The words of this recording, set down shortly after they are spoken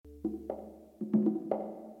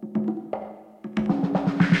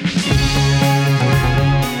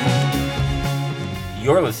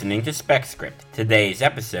You're listening to SpecScript. Today's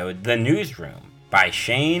episode, The Newsroom, by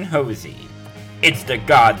Shane Hosey. It's the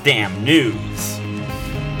goddamn news!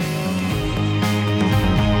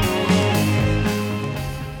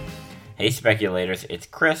 Hey speculators, it's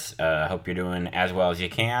Chris. Hope you're doing as well as you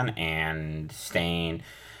can and staying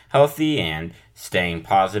healthy and staying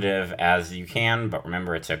positive as you can. But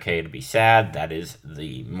remember, it's okay to be sad. That is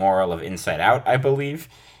the moral of Inside Out, I believe.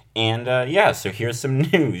 And so here's some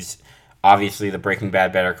news. Obviously, the Breaking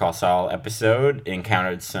Bad Better Call Saul episode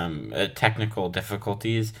encountered some technical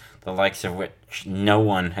difficulties, the likes of which no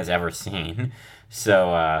one has ever seen.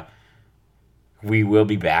 So, we will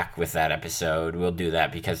be back with that episode. We'll do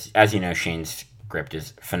that because, as you know, Shane's script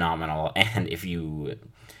is phenomenal. And if you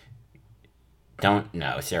don't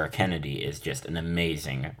know, Sarah Kennedy is just an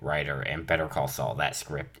amazing writer. And Better Call Saul, that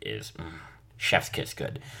script is chef's kiss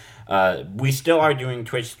good. We still are doing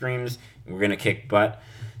Twitch streams. We're going to kick butt.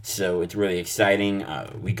 So it's really exciting.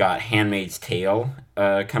 We got Handmaid's Tale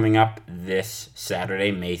coming up this Saturday,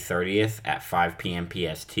 May 30th at 5 p.m.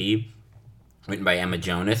 PST. Written by Emma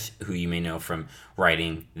Jonas, who you may know from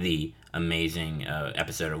writing the amazing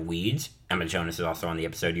episode of Weeds. Emma Jonas is also on the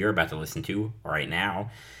episode you're about to listen to right now.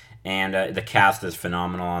 And the cast is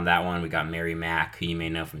phenomenal on that one. We got Mary Mack, who you may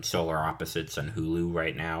know from Solar Opposites on Hulu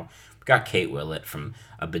right now. We got Kate Willett from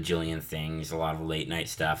a bajillion things, a lot of late night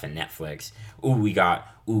stuff and Netflix. We got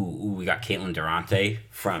Caitlin Durante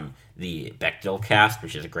from the Bechdel Cast,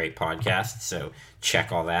 which is a great podcast. So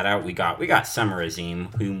check all that out. We got Summer Azim,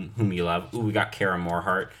 whom you love. We got Kara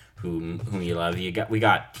Morhart, whom you love. We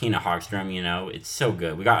got Tina Hogstrom. You know, it's so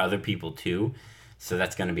good. We got other people too. So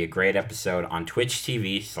that's going to be a great episode on Twitch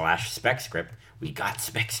TV/SpecScript. We got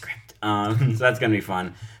SpecScript. So that's going to be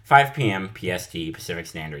fun. 5 p.m. PST, Pacific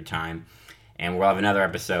Standard Time. And we'll have another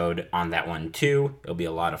episode on that one too. It'll be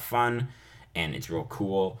a lot of fun, and it's real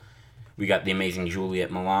cool. We got the amazing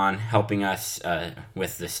Juliet Milan helping us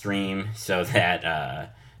with the stream so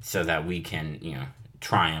that we can,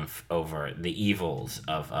 triumph over the evils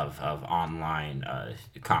of online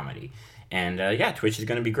comedy. And Twitch is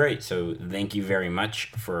going to be great. So thank you very much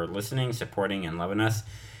for listening, supporting, and loving us.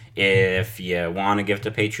 If you want to give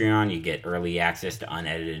to Patreon, you get early access to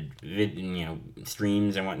unedited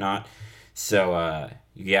streams and whatnot. So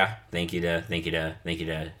thank you to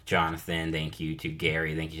Jonathan, thank you to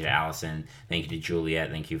Gary, thank you to Allison, thank you to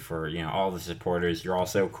Juliet, thank you for all the supporters. You're all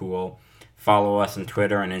so cool. Follow us on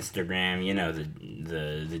Twitter and Instagram. You know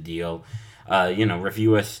the deal.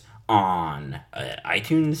 Review us on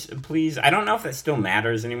iTunes, please. I don't know if that still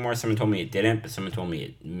matters anymore. Someone told me it didn't, but someone told me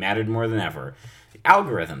it mattered more than ever.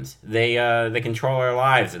 Algorithms, they control our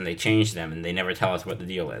lives, and they change them, and they never tell us what the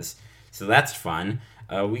deal is. So that's fun.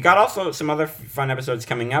 We got also some other fun episodes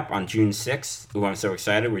coming up on June 6th. I'm so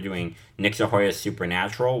excited. We're doing Nick Zahoya's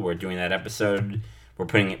Supernatural. We're doing that episode. We're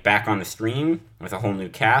putting it back on the stream with a whole new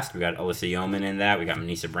cast. We got Alyssa Yeoman in that. We got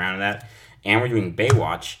Manisa Brown in that. And we're doing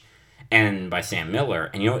Baywatch, and by Sam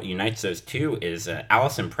Miller. And you know what unites those two is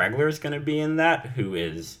Allison Pregler is going to be in that, who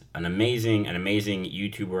is an amazing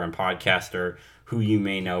YouTuber and podcaster who you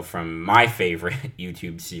may know from my favorite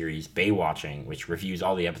YouTube series, Baywatching, which reviews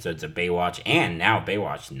all the episodes of Baywatch and now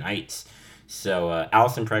Baywatch Nights. So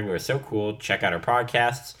Allison Pregler is so cool. Check out her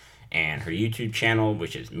podcasts and her YouTube channel,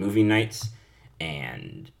 which is Movie Nights.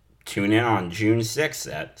 And tune in on June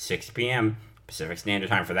 6th at 6 p.m. Pacific Standard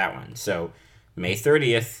Time for that one. So May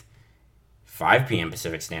 30th, 5 p.m.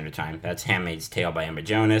 Pacific Standard Time. That's Handmaid's Tale by Emma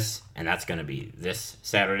Jonas. And that's going to be this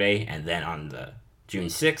Saturday. And then on the June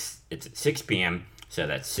 6th, it's at 6 p.m., so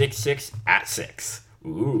that's 6 at 6.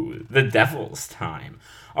 Ooh, the devil's time.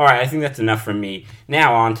 All right, I think that's enough from me.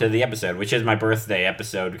 Now on to the episode, which is my birthday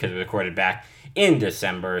episode because we recorded back in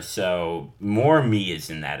December, so more me is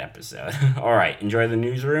in that episode. All right, enjoy the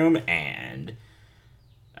newsroom, and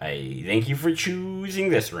I thank you for choosing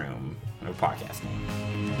this room. No podcast name.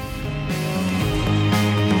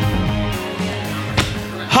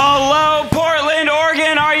 Hello, Portland,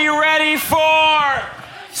 Oregon. Are you ready for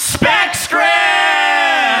SpecScript?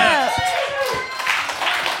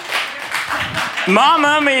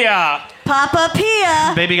 Mamma mia. Papa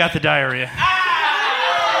Pia. Baby got the diarrhea.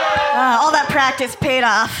 All that practice paid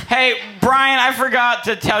off. Hey, Brian, I forgot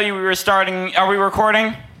to tell you we were starting. Are we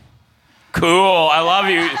recording? Cool. I love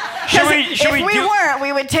you. If we weren't,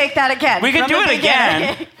 we would take that again. We could do it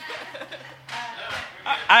again.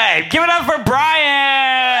 Hey, give it up for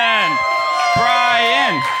Brian!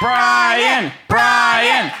 Brian!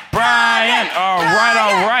 All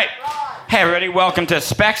right. Hey everybody, welcome to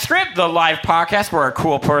Spec Script, the live podcast where a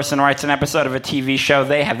cool person writes an episode of a TV show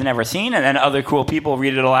they have never seen, and then other cool people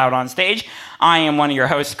read it aloud on stage. I am one of your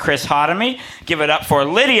hosts, Chris Hotomy. Give it up for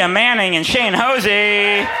Lydia Manning and Shane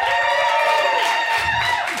Hosey.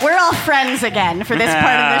 We're all friends again for this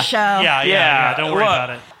part of the show. Yeah. Don't worry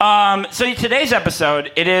about it. So today's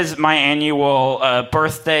episode, it is my annual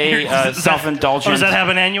birthday self-indulgence. Does that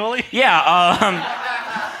happen annually? Yeah.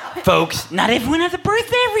 Folks, not everyone has a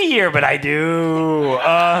birthday every year, but I do.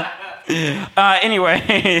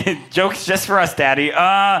 Anyway, jokes just for us, Daddy.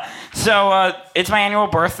 So it's my annual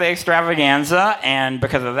birthday extravaganza, and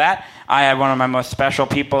because of that, I have one of my most special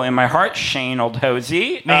people in my heart, Shane Old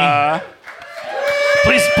Hosey.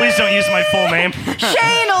 Please don't use my full name.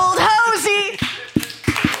 Shane Old Hosey.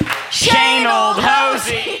 Shane Old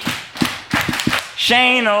Hosey.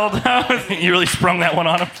 Shane Old Hosey. You really sprung that one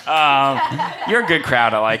on him. You're a good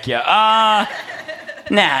crowd. I like you. Nah,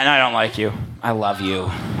 I don't like you. I love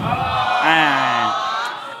you.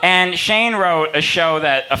 And Shane wrote a show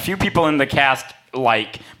that a few people in the cast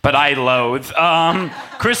like, but I loathe.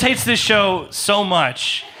 Chris hates this show so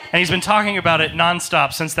much, and he's been talking about it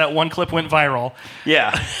nonstop since that one clip went viral.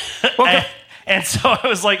 Yeah. And so I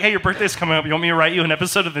was like, hey, your birthday's coming up. You want me to write you an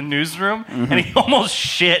episode of The Newsroom? Mm-hmm. And he almost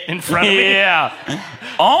shit in front of me. Yeah.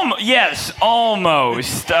 Yes,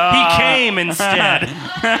 almost. He came instead.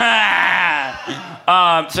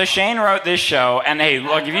 So Shane wrote this show, and hey,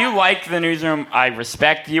 look, if you like The Newsroom, I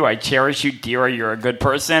respect you. I cherish you, dear. You're a good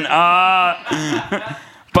person.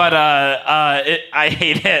 But I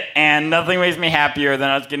hate it, and nothing makes me happier than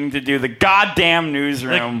us getting to do the goddamn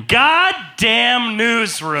Newsroom. The goddamn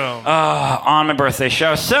Newsroom. On my birthday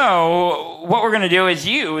show. So what we're going to do is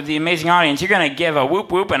you, the amazing audience, you're going to give a whoop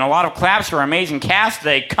whoop and a lot of claps for our amazing cast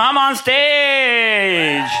today. Come on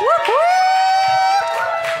stage!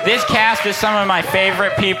 This cast is some of my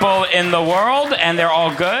favorite people in the world, and they're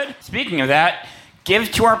all good. Speaking of that,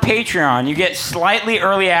 give to our Patreon. You get slightly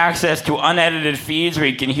early access to unedited feeds where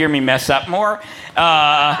you can hear me mess up more.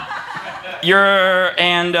 If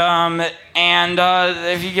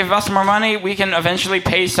you give us more money, we can eventually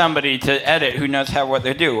pay somebody to edit who knows what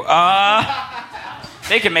they do.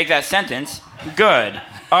 They can make that sentence. Good.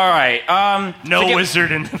 All right. No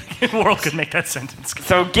wizard in the world could make that sentence.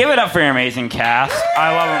 So give it up for your amazing cast.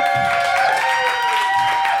 I love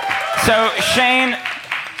them. So Shane,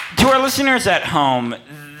 to our listeners at home,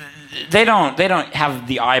 they don't have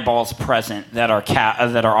the eyeballs present that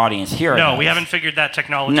our audience here. No, we haven't figured that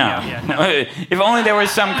technology out yet. No. If only there was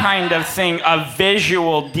some kind of thing, a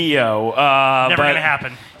visual Dio. Never gonna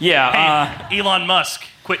happen. Yeah. Hey, Elon Musk,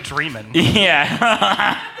 quit dreaming.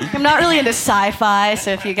 Yeah. I'm not really into sci-fi,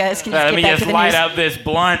 so if you guys can just let get me back just to the light news. up this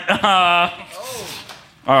blunt. All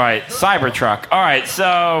right, Cybertruck. All right,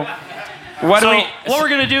 so. What we're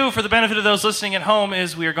going to do for the benefit of those listening at home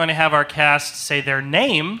is we are going to have our cast say their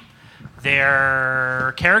name,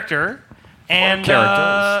 their character, and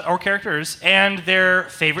or characters, and their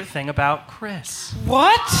favorite thing about Chris.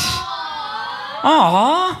 What?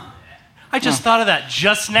 Aww. I just thought of that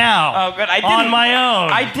just now. Oh, good. On my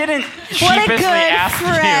own. I didn't What a sheepishly good ask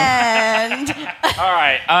friend. you. All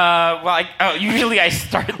right. Usually I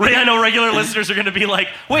start. I know regular listeners are going to be like,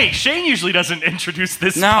 "Wait, Shane usually doesn't introduce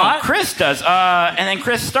this spot." No, Chris does. And then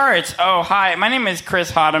Chris starts. Oh, hi. My name is Chris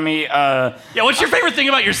Hotomy. Yeah. What's your favorite thing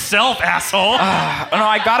about yourself, asshole? No,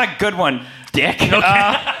 I got a good one, dick.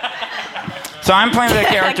 Okay. So I'm playing the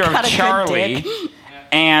character of Charlie.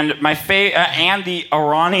 And my and the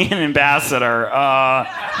Iranian ambassador.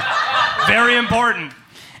 Very important.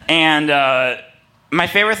 And my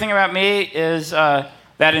favorite thing about me is that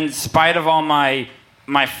in spite of all my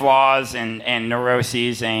flaws and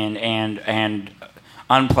neuroses and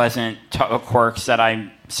unpleasant quirks, that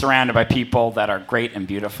I'm surrounded by people that are great and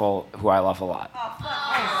beautiful, who I love a lot.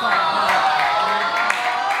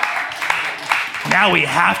 Now we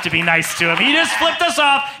have to be nice to him. He just flipped us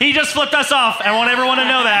off. I want everyone to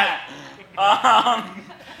know that.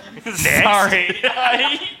 Sorry.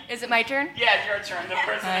 Is it my turn? Yeah, it's your turn. The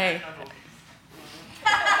person. Hi.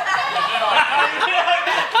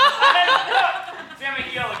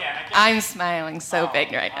 I'm smiling so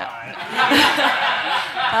big right now.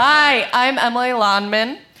 Hi, I'm Emily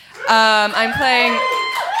Lonman. I'm playing...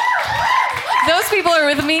 Those people are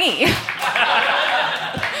with me.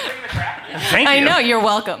 Thank you. I know, you're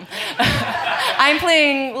welcome. I'm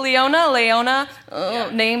playing Leona. Oh,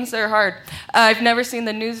 names are hard. I've never seen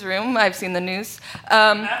The Newsroom. I've seen the news.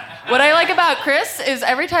 What I like about Chris is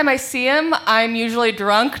every time I see him, I'm usually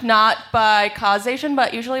drunk, not by causation,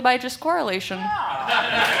 but usually by just correlation.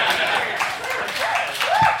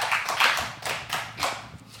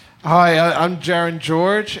 Hi, I'm Jaron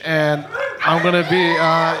George, and I'm gonna be.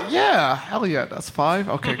 Yeah, hell yeah, that's 5.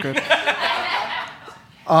 Okay, good.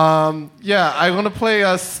 Yeah, I'm gonna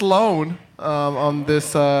play Sloan on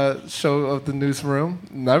this show of the Newsroom.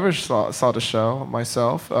 Never saw the show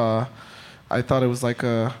myself. I thought it was like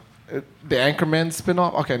the Anchorman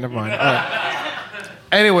spinoff. Okay, never mind. All right.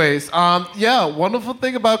 Anyways, yeah, wonderful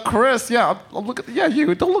thing about Chris. Yeah,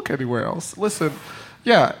 you don't look anywhere else. Listen,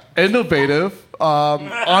 yeah, innovative,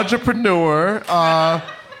 entrepreneur.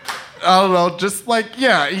 I don't know, just like,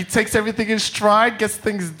 yeah, he takes everything in stride, gets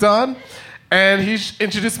things done. And he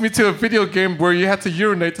introduced me to a video game where you had to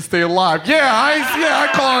urinate to stay alive. Yeah, I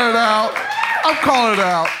call it out. I'm calling it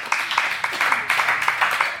out.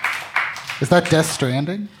 Is that Death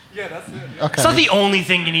Stranding? Yeah, that's it. Okay. It's not the only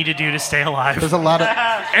thing you need to do to stay alive. There's a lot of...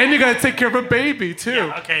 And you gotta take care of a baby, too.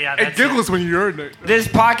 Yeah, okay, yeah, It that's giggles when you urinate. This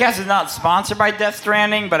podcast is not sponsored by Death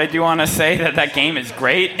Stranding, but I do want to say that game is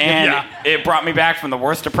great, and it brought me back from the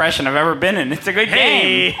worst depression I've ever been in. It's a good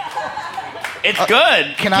game. It's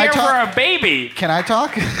good. Can you I care talk? for a baby. Can I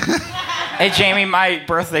talk? Hey, Jamie, my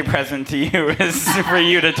birthday present to you is for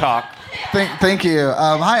you to talk. Thank you.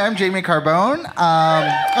 Hi, I'm Jamie Carbone.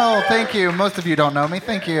 Oh, thank you. Most of you don't know me.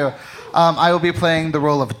 Thank you. I will be playing the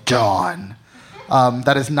role of Dawn.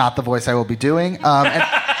 That is not the voice I will be doing.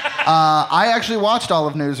 I actually watched all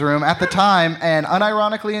of Newsroom at the time and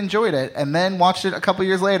unironically enjoyed it, and then watched it a couple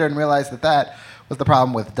years later and realized that was the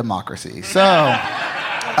problem with democracy. So,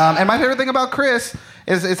 and my favorite thing about Chris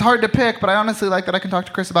is it's hard to pick, but I honestly like that I can talk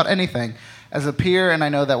to Chris about anything as a peer, and I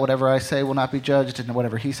know that whatever I say will not be judged, and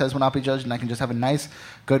whatever he says will not be judged, and I can just have a nice,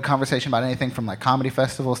 good conversation about anything from like comedy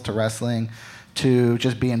festivals to wrestling to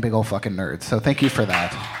just being big old fucking nerds. So thank you for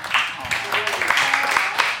that.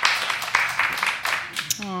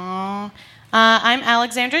 I'm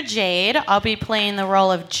Alexandra Jade. I'll be playing the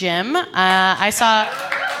role of Jim. I saw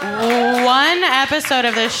one episode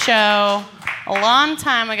of this show a long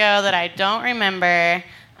time ago that I don't remember,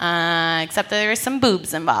 except that there were some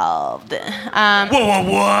boobs involved. What?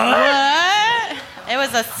 It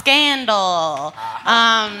was a scandal.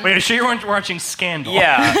 Wait, are you sure you weren't watching Scandal?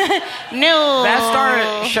 Yeah. No.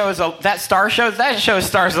 That show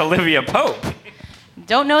stars Olivia Pope.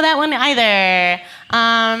 Don't know that one either.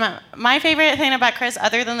 My favorite thing about Chris,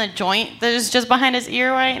 other than the joint that is just behind his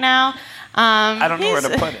ear right now, I don't know where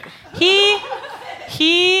to put it.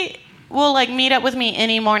 He will like meet up with me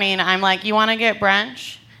any morning. I'm like, you want to get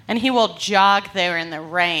brunch? And he will jog there in the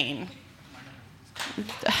rain.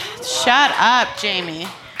 Shut up, Jamie.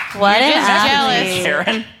 What You're an just athlete. jealous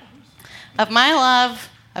Karen. of my love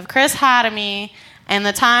of Chris Hadamy and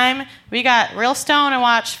the time we got real stoned and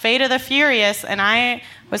watched Fate of the Furious, and I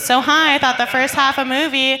was so high I thought the first half of the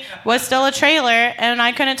movie was still a trailer, and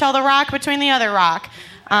I couldn't tell the rock between the other rock.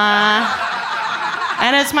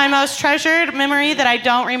 And it's my most treasured memory that I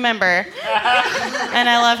don't remember. And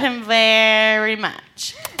I love him very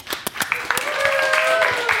much.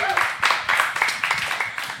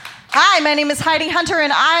 Hi, my name is Heidi Hunter,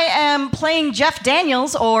 and I am playing Jeff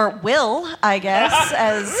Daniels, or Will, I guess,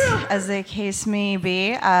 as the case may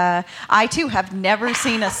be. I too have never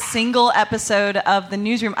seen a single episode of The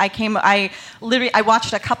Newsroom. I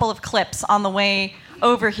watched a couple of clips on the way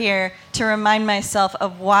over here to remind myself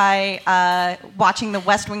of why watching The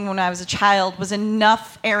West Wing when I was a child was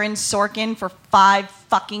enough Aaron Sorkin for 5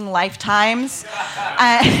 fucking lifetimes.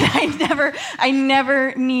 I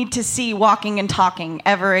never need to see Walking and Talking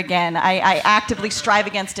ever again. I actively strive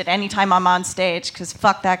against it anytime I'm on stage, because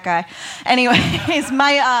fuck that guy. Anyways,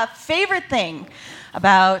 my favorite thing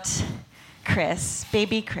about Chris,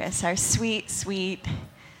 baby Chris, our sweet, sweet,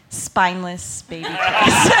 spineless baby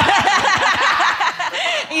Chris.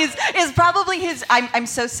 is probably his. I'm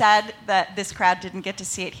so sad that this crowd didn't get to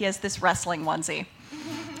see it. He has this wrestling onesie.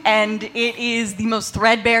 And it is the most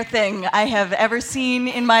threadbare thing I have ever seen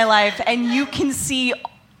in my life. And you can see,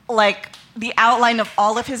 like, the outline of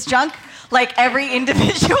all of his junk, like every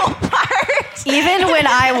individual part. Even when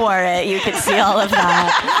I wore it, you could see all of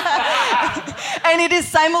that. And it is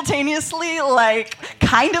simultaneously, like,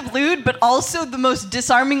 kind of lewd, but also the most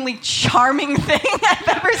disarmingly charming thing I've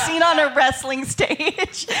ever seen on a wrestling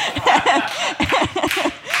stage.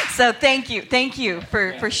 So thank you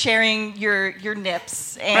for sharing your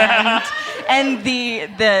nips and the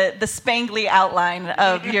spangly outline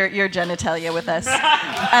of your genitalia with us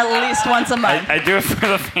at least once a month. I do it for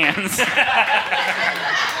the fans.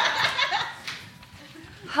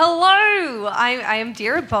 Hello, I am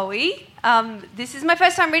Dira Bowie. This is my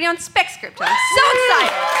first time reading on Spec Script. I'm so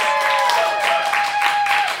excited.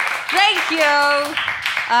 Thank you.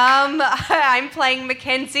 I'm playing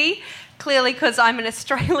Mackenzie, clearly because I'm an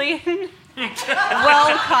Australian.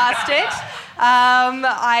 Well casted.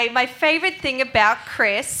 My favorite thing about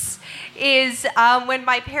Chris is when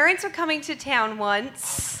my parents were coming to town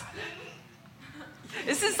once.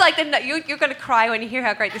 This is like you're going to cry when you hear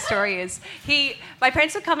how great the story is. My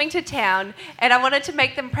parents were coming to town, and I wanted to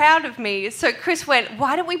make them proud of me. So Chris went,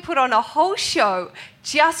 "Why don't we put on a whole show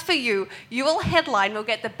just for you? You will headline. We'll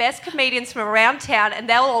get the best comedians from around town, and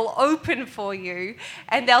they'll all open for you,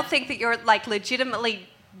 and they'll think that you're like legitimately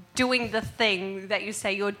doing the thing that you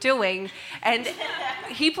say you're doing." And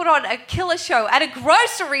he put on a killer show at a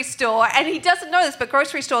grocery store, and he doesn't know this, but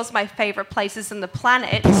grocery stores are my favorite places on the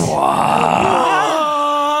planet. What?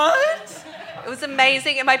 It was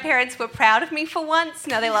amazing, and my parents were proud of me for once.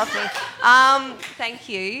 Now they love me. Thank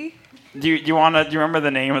you. Do you remember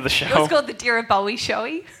the name of the show? It was called the Dira Bowie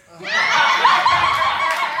Showy.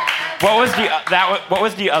 What was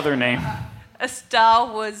the other name? A Star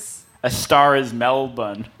was... A Star is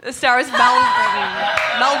Melbourne. A Star is Melbourne.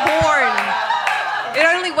 Melbourne. It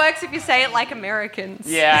only works if you say it like Americans.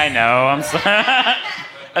 Yeah, I know. I'm sorry.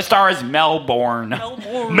 A Star is Melbourne.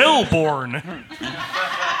 Melbourne.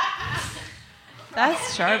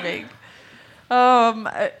 That's charming.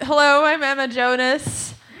 Hello, I'm Emma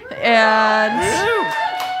Jonas, and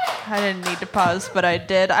I didn't need to pause, but I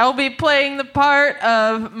did. I will be playing the part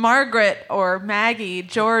of Margaret or Maggie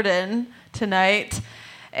Jordan tonight,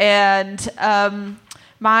 and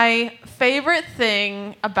my favorite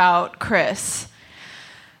thing about Chris,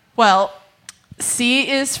 well, C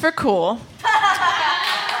is for cool,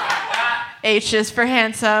 H is for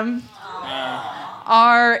handsome,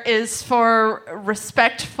 R is for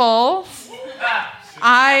respectful.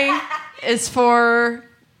 I is for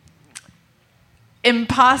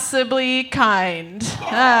impossibly kind.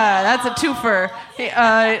 That's a twofer.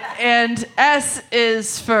 And S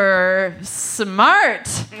is for smart.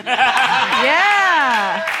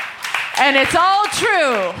 Yeah. And it's all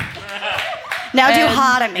true. Now do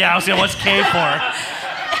hot at me. Yeah, I was going, what's K for?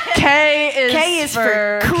 K is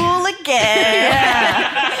for cool again.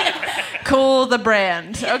 Yeah. Cool the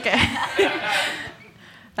brand. Okay.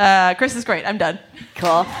 Chris is great. I'm done.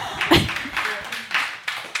 Cool.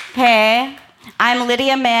 Hey, I'm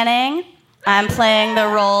Lydia Manning. I'm playing the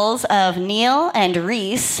roles of Neil and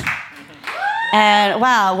Reese. And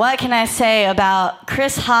wow, what can I say about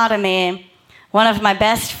Chris Hotomy, one of my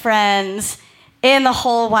best friends in the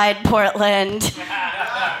whole wide Portland.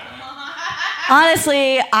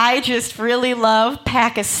 Honestly, I just really love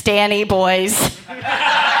Pakistani boys.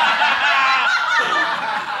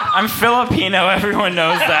 I'm Filipino, everyone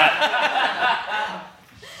knows that.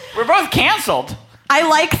 We're both canceled. I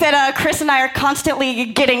like that Chris and I are constantly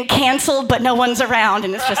getting canceled, but no one's around,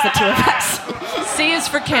 and it's just the two of us. C is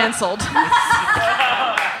for canceled.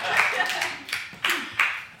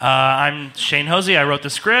 I'm Shane Hosey. I wrote the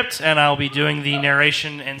script, and I'll be doing the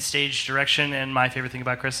narration and stage direction. And my favorite thing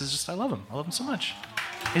about Chris is just I love him. I love him so much.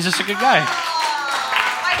 He's just a good guy.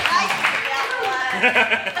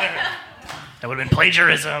 That would have been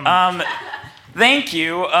plagiarism. Thank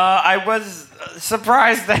you. I was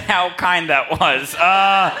surprised at how kind that was.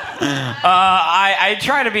 I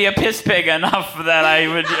try to be a piss pig enough that I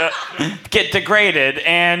would get degraded,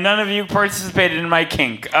 and none of you participated in my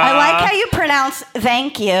kink. I like how you pronounce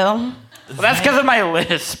thank you. Well, that's because of my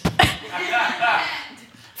lisp.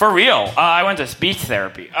 For real. I went to speech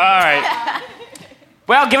therapy. All right.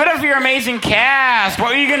 Well, give it up for your amazing cast. What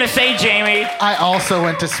were you going to say, Jamie? I also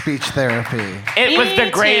went to speech therapy. It was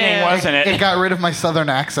degrading, wasn't it? It got rid of my southern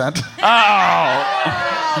accent. Oh.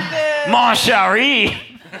 Mon chéri.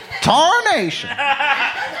 Tarnation. All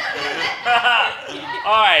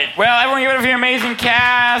right. Well, everyone give it up for your amazing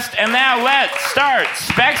cast. And now let's start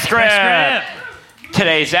Spec Script.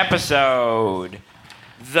 Today's episode,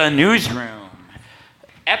 The Newsroom.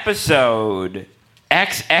 Episode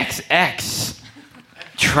XXX.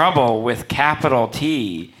 Trouble with capital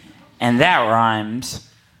T, and that rhymes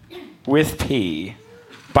with P,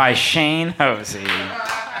 by Shane Hosey.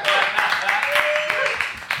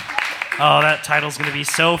 Oh, that title's going to be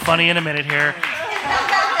so funny in a minute here.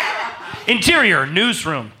 Interior,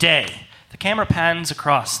 newsroom, day. The camera pans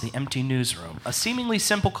across the empty newsroom, a seemingly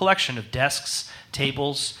simple collection of desks,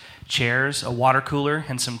 tables, chairs, a water cooler,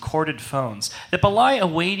 and some corded phones that belie a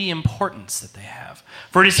weighty importance that they have.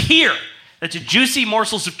 For it is here that the juicy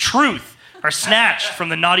morsels of truth are snatched from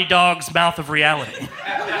the naughty dog's mouth of reality.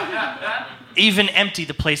 Even empty,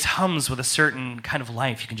 the place hums with a certain kind of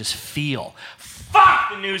life you can just feel. Fuck,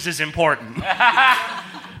 the news is important.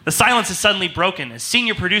 The silence is suddenly broken as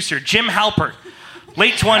senior producer Jim Halpert,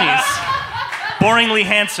 late 20s, boringly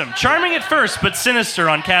handsome, charming at first but sinister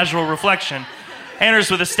on casual reflection, enters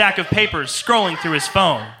with a stack of papers, scrolling through his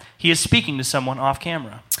phone. He is speaking to someone off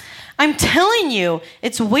camera. I'm telling you,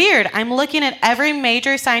 it's weird. I'm looking at every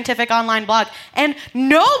major scientific online blog, and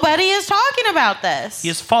nobody is talking about this. He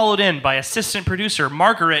is followed in by assistant producer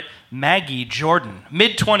Margaret Maggie Jordan,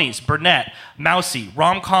 mid-20s, brunette, mousy,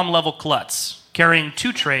 rom-com level klutz, carrying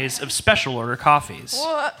 2 trays of special order coffees.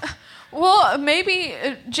 Well, maybe,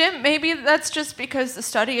 Jim, maybe that's just because the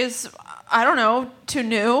study is, I don't know, too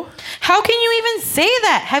new. How can you even say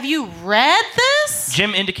that? Have you read this?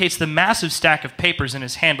 Jim indicates the massive stack of papers in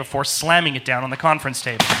his hand before slamming it down on the conference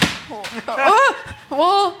table.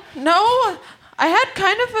 Well, no. I had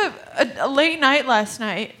kind of a late night last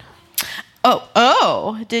night.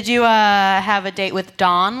 Oh, did you have a date with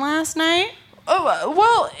Dawn last night? Oh,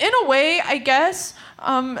 well, in a way, I guess.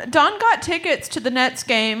 Don got tickets to the Nets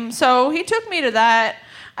game, so he took me to that.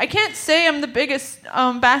 I can't say I'm the biggest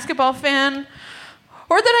basketball fan,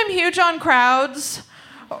 or that I'm huge on crowds,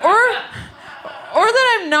 or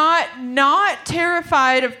that I'm not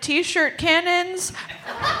terrified of T-shirt cannons.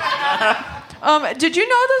 Did you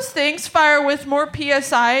know those things fire with more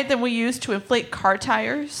PSI than we use to inflate car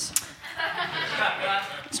tires?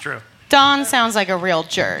 It's true. Don sounds like a real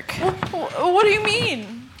jerk. What do you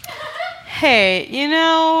mean? Hey,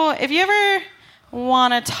 if you ever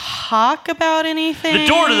want to talk about anything... The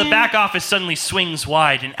door to the back office suddenly swings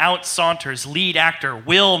wide, and out saunters lead actor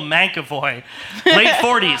Will McAvoy. Late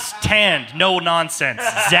 40s, tanned, no nonsense,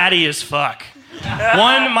 zaddy as fuck.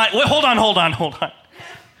 Hold on.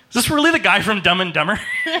 Is this really the guy from Dumb and Dumber?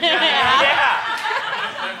 Yeah.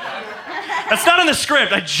 That's not in the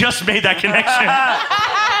script. I just made that connection.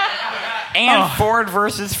 And Ford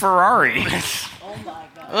versus Ferrari. Oh my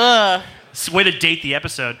God. Way to date the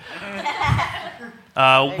episode.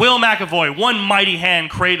 Will McAvoy, one mighty hand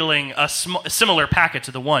cradling a similar packet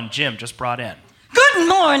to the one Jim just brought in. Good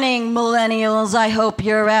morning, millennials. I hope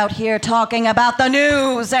you're out here talking about the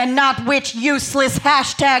news and not which useless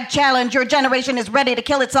hashtag challenge your generation is ready to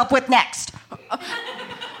kill itself with next.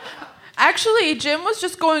 Actually, Jim was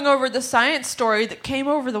just going over the science story that came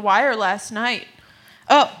over the wire last night.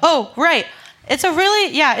 Oh, right. It's a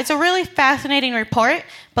really fascinating report,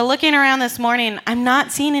 but looking around this morning, I'm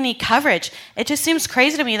not seeing any coverage. It just seems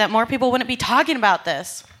crazy to me that more people wouldn't be talking about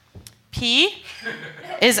this. Pee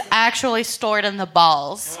is actually stored in the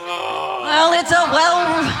balls. Well, it's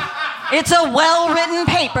a well-written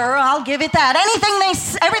paper. I'll give it that.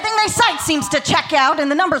 Everything they cite seems to check out,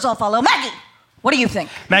 and the numbers all follow. Maggie, what do you think?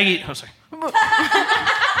 Maggie, sorry.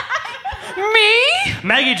 Me?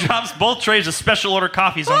 Maggie drops both trays of special order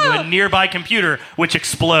coffees onto a nearby computer, which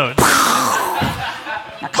explodes.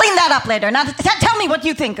 Now clean that up later. Now tell me what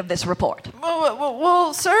you think of this report.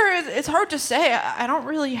 Well, sir, it's hard to say. I don't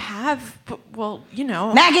really have,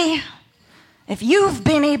 Maggie, if you've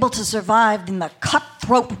been able to survive in the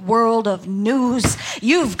cutthroat world of news,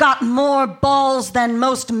 you've got more balls than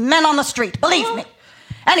most men on the street. Believe me.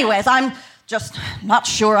 Anyways, I'm just not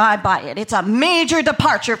sure I buy it. It's a major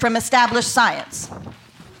departure from established science.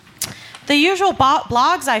 The usual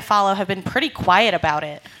blogs I follow have been pretty quiet about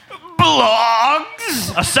it.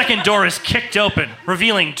 Blogs? A second door is kicked open,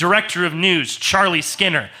 revealing Director of News Charlie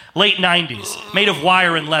Skinner, late 90s, made of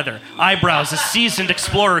wire and leather, eyebrows a seasoned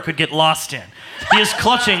explorer could get lost in. He is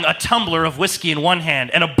clutching a tumbler of whiskey in one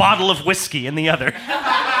hand and a bottle of whiskey in the other.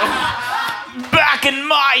 Back in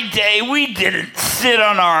my day, we didn't sit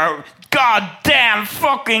on our goddamn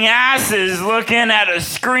fucking asses looking at a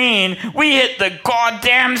screen. We hit the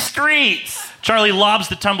goddamn streets. Charlie lobs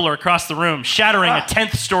the tumbler across the room, shattering a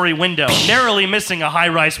 10th story window, narrowly missing a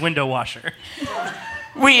high-rise window washer.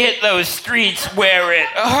 We hit those streets where it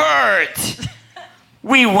hurt.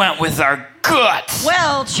 We went with our guts.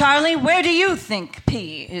 Well, Charlie, where do you think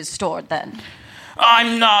pee is stored then?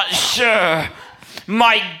 I'm not sure.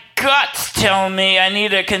 My guts tell me I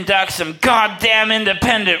need to conduct some goddamn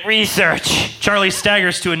independent research. Charlie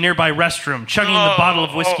staggers to a nearby restroom, chugging the bottle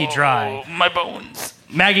of whiskey dry. My bones.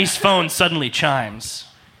 Maggie's phone suddenly chimes.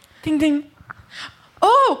 Ding, ding.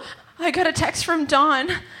 Oh, I got a text from Dawn.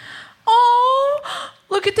 Oh,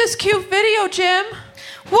 look at this cute video, Jim.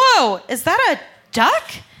 Whoa, is that a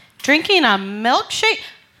duck? Drinking a milkshake?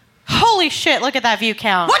 Holy shit, look at that view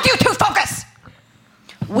count. Would you two focus?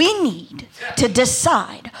 We need to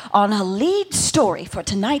decide on a lead story for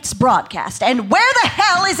tonight's broadcast. And where the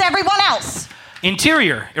hell is everyone else?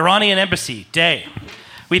 Interior, Iranian embassy, day.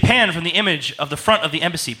 We pan from the image of the front of the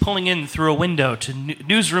embassy, pulling in through a window to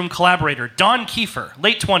newsroom collaborator Don Kiefer,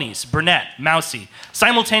 late 20s, brunette, mousy,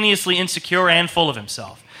 simultaneously insecure and full of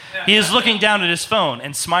himself. He is looking down at his phone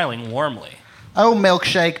and smiling warmly. Oh,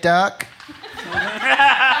 milkshake duck.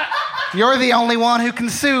 You're the only one who can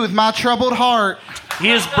soothe my troubled heart. He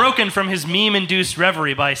is broken from his meme-induced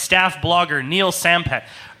reverie by staff blogger Neil Sampet,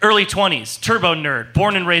 early 20s, turbo nerd,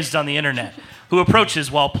 born and raised on the internet, who approaches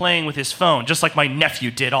while playing with his phone, just like my nephew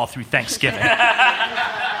did all through Thanksgiving.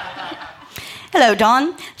 Hello,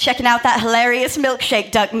 Dawn. Checking out that hilarious milkshake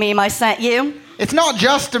duck meme I sent you. It's not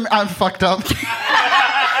just I'm fucked up.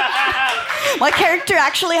 My character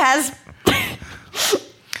actually has...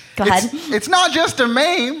 Go ahead. It's not just a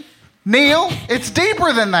meme, Neil. It's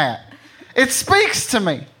deeper than that. It speaks to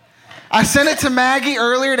me. I sent it to Maggie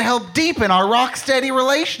earlier to help deepen our rock-steady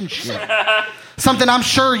relationship. Something I'm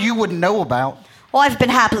sure you wouldn't know about. Well, I've been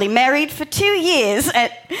happily married for 2 years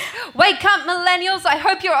and... Wake up, millennials. I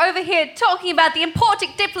hope you're over here talking about the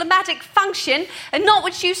important diplomatic function and not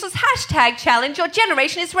which useless hashtag challenge your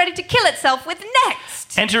generation is ready to kill itself with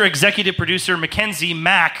next. Enter executive producer Mackenzie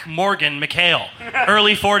Mac Morgan McHale.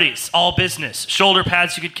 Early 40s, all business, shoulder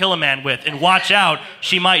pads you could kill a man with, and watch out,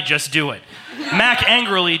 she might just do it. Mac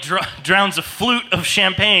angrily drowns a flute of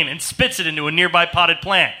champagne and spits it into a nearby potted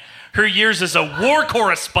plant. Her years as a war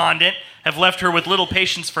correspondent have left her with little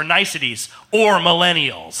patience for niceties or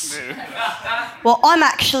millennials. Well, I'm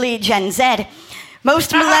actually Gen Z.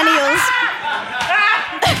 Most millennials...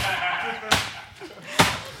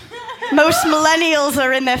 Most millennials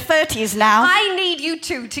are in their 30s now. I need you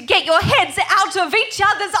two to get your heads out of each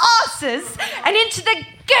other's asses and into the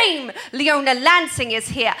game. Leona Lansing is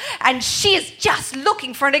here, and she is just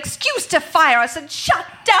looking for an excuse to fire us and shut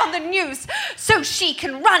down the news so she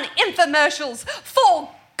can run infomercials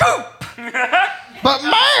for Goop. But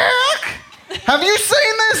Mac, have you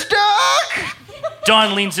seen this duck?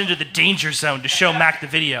 Dawn leans into the danger zone to show Mac the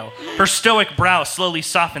video. Her stoic brow slowly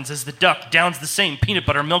softens as the duck downs the same peanut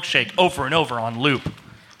butter milkshake over and over on loop.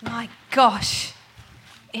 My gosh,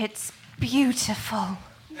 it's beautiful.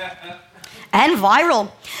 And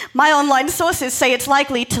viral. My online sources say it's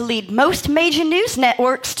likely to lead most major news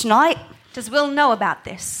networks tonight. Does Will know about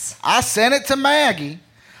this? I sent it to Maggie.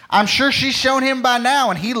 I'm sure she's shown him by now,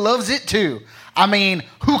 and he loves it too. I mean,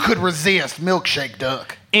 who could resist Milkshake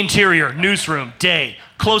Duck? Interior, newsroom, day.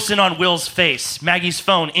 Close in on Will's face. Maggie's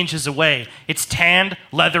phone inches away. It's tanned,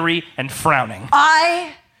 leathery, and frowning.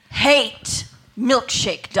 I hate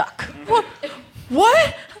Milkshake Duck.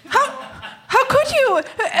 What? How could you?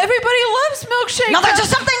 Everybody loves Milkshake Now, Duck. there's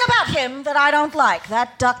just something about him that I don't like.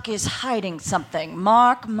 That duck is hiding something.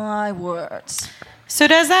 Mark my words. So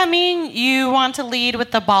does that mean you want to lead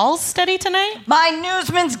with the balls study tonight? My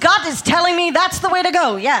newsman's gut is telling me that's the way to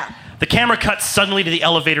go, yeah. The camera cuts suddenly to the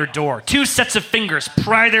elevator door. Two sets of fingers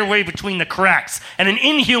pry their way between the cracks, and an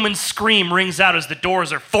inhuman scream rings out as the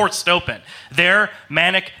doors are forced open. There,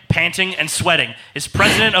 manic, panting, and sweating, is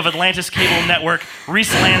president of Atlantis Cable Network,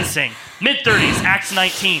 Reese Lansing. Mid-30s, acts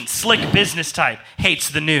 19, slick business type, hates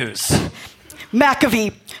the news.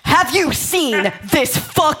 McAfee, have you seen this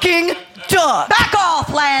fucking duck? Back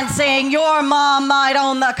off, Lansing. Your mom might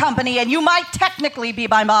own the company, and you might technically be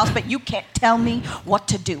my boss, but you can't tell me what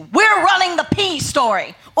to do. We're running the P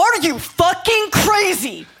story. Are you fucking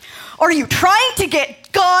crazy? Are you trying to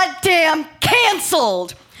get goddamn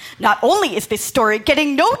canceled? Not only is this story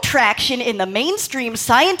getting no traction in the mainstream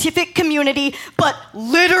scientific community, but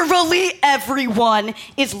literally everyone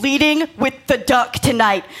is leading with the duck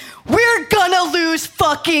tonight. We're gonna lose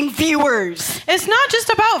fucking viewers. It's not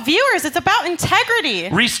just about viewers, it's about integrity.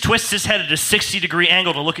 Reese twists his head at a 60-degree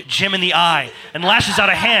angle to look at Jim in the eye and lashes out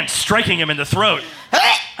a hand, striking him in the throat.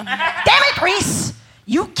 Damn it, Reese!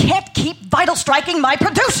 You can't keep vital striking my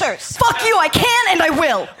producers. Fuck you, I can and I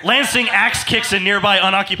will. Lansing axe kicks a nearby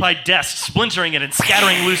unoccupied desk, splintering it and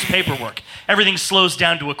scattering loose paperwork. Everything slows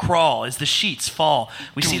down to a crawl as the sheets fall.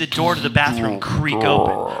 We see the door to the bathroom creak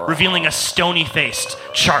open, revealing a stony-faced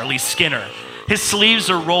Charlie Skinner. His sleeves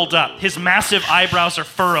are rolled up. His massive eyebrows are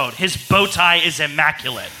furrowed. His bow tie is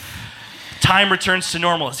immaculate. Time returns to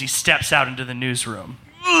normal as he steps out into the newsroom.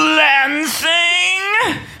 Lansing!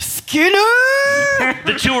 Skinner!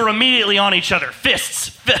 The two are immediately on each other.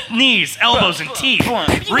 Fists, knees, elbows, and teeth.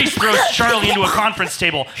 Reese throws Charlie into a conference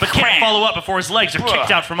table, but can't follow up before his legs are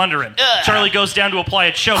kicked out from under him. Charlie goes down to apply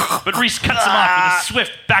a choke, but Reese cuts him off with a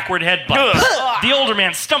swift backward headbutt. The older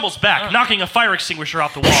man stumbles back, knocking a fire extinguisher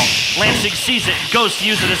off the wall. Lansing sees it and goes to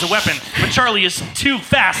use it as a weapon, but Charlie is too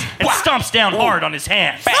fast and stomps down hard on his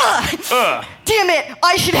hands. Damn it,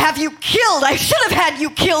 I should have you killed. I should have had you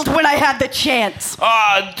killed when I had the chance.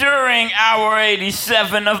 During hour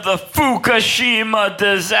 87 of the Fukushima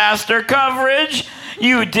disaster coverage,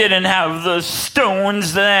 you didn't have the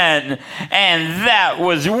stones then, and that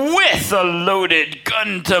was with a loaded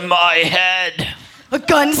gun to my head. A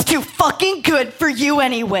gun's too fucking good for you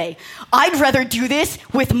anyway. I'd rather do this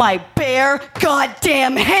with my bare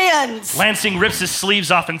goddamn hands. Lansing rips his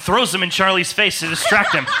sleeves off and throws them in Charlie's face to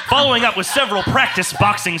distract him, following up with several practice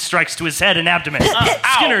boxing strikes to his head and abdomen.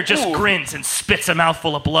 Skinner just grins and spits a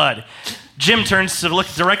mouthful of blood. Jim turns to look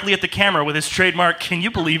directly at the camera with his trademark, "Can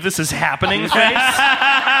you believe this is happening?" face.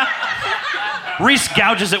 Reese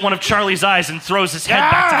gouges at one of Charlie's eyes and throws his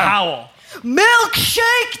head back to Howell.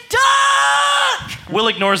 Milkshake duck! Will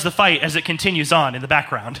ignores the fight as it continues on in the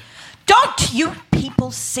background. Don't you people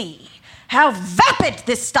see how vapid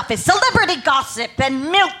this stuff is? Celebrity gossip and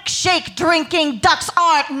milkshake drinking ducks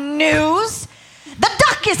aren't news. The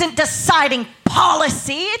duck isn't deciding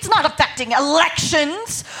policy. It's not affecting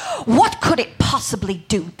elections. What could it possibly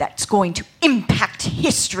do that's going to impact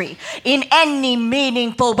history in any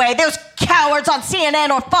meaningful way? Those cowards on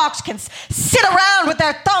CNN or Fox can sit around with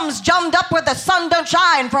their thumbs jammed up where the sun don't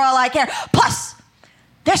shine for all I care. Plus,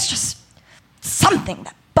 there's just something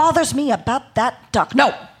that bothers me about that duck.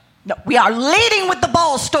 No, we are leading with the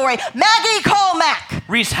ball story. Maggie, call Mac.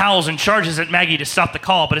 Reese howls and charges at Maggie to stop the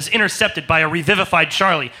call, but is intercepted by a revivified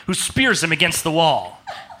Charlie, who spears him against the wall.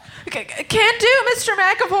 Can't do, Mr.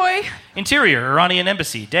 McAvoy. Interior, Iranian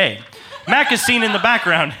Embassy, day. Mac is seen in the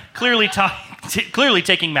background, clearly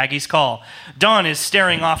taking Maggie's call. Dawn is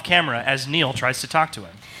staring off camera as Neil tries to talk to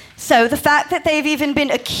him. So the fact that they've even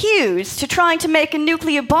been accused to trying to make a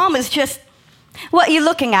nuclear bomb is just... What are you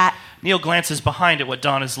looking at? Neil glances behind at what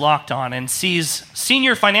Dawn is locked on and sees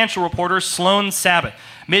senior financial reporter Sloane Sabbath,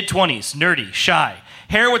 mid-20s, nerdy, shy,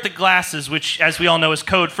 hair with the glasses, which, as we all know, is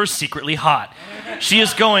code for secretly hot. She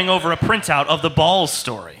is going over a printout of the Balls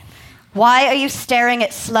story. Why are you staring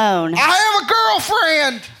at Sloane? I have a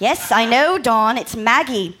girlfriend! Yes, I know, Dawn. It's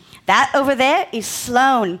Maggie. That over there is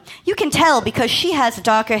Sloane. You can tell because she has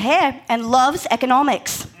darker hair and loves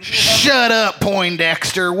economics. Shut up,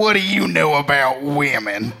 Poindexter. What do you know about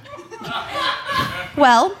women?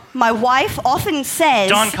 Well, my wife often says...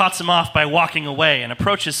 Dawn cuts him off by walking away and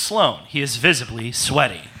approaches Sloane. He is visibly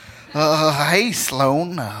sweaty. Hey,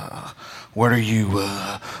 Sloane. What are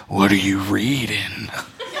you reading?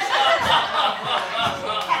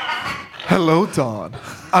 Hello, Dawn.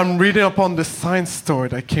 I'm reading up on this science story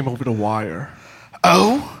that came over the wire.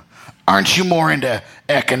 Oh? Aren't you more into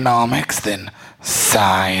economics than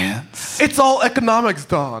science? It's all economics,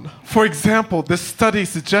 Dawn. For example, this study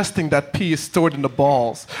suggesting that pee is stored in the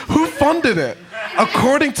balls. Who funded it?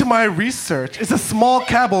 According to my research, it's a small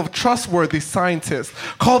cabal of trustworthy scientists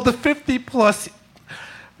called the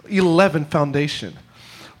 50+11 Foundation.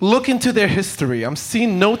 Look into their history. I'm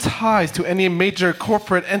seeing no ties to any major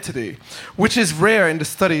corporate entity, which is rare in the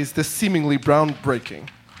studies this seemingly groundbreaking.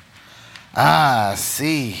 Ah,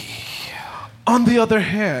 see. On the other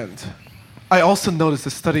hand, I also noticed the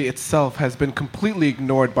study itself has been completely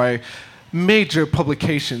ignored by major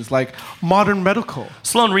publications like Modern Medical.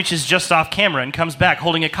 Sloane reaches just off camera and comes back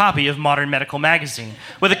holding a copy of Modern Medical magazine,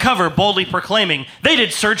 with a cover boldly proclaiming, "They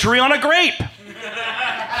did surgery on a grape!"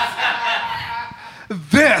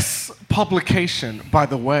 This publication, by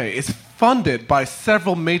the way, is funded by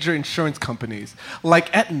several major insurance companies like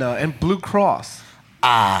Aetna and Blue Cross.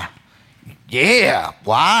 Yeah,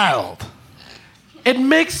 wild. It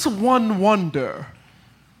makes one wonder,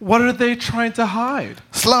 what are they trying to hide?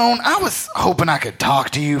 Sloane, I was hoping I could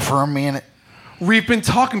talk to you for a minute. We've been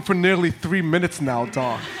talking for nearly 3 minutes now,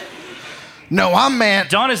 Dawn. No, I meant...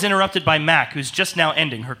 Dawn is interrupted by Mac, who's just now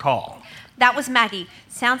ending her call. That was Maggie.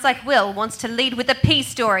 Sounds like Will wants to lead with a pee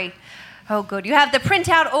story. Oh, good. You have the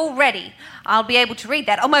printout already. I'll be able to read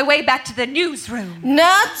that on my way back to the newsroom.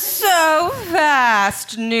 Not so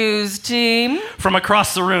fast, news team. From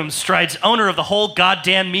across the room strides owner of the whole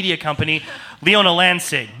goddamn media company, Leona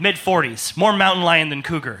Lansing, mid-40s, more mountain lion than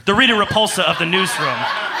cougar, the Rita Repulsa of the newsroom.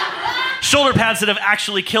 Shoulder pads that have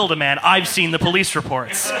actually killed a man. I've seen the police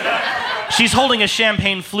reports. She's holding a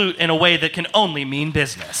champagne flute in a way that can only mean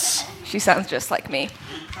business. She sounds just like me.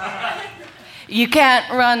 You can't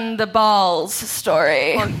run the Balls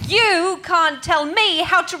story. Well, you can't tell me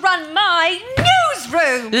how to run my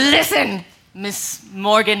newsroom. Listen, Miss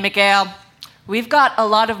Morgan McGale, we've got a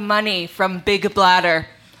lot of money from Big Bladder.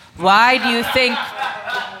 Why do you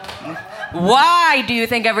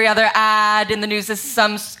think every other ad in the news is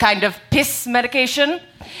some kind of piss medication?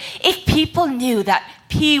 If people knew that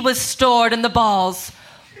pee was stored in the balls,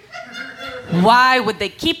 why would they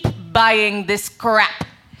keep buying this crap?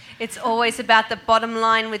 It's always about the bottom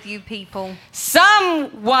line with you people.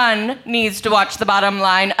 Someone needs to watch the bottom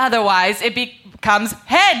line, otherwise it becomes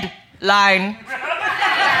headline.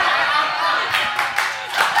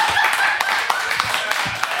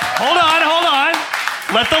 Hold on.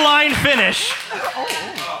 Let the line finish.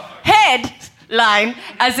 Headline,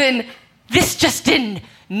 as in This just in.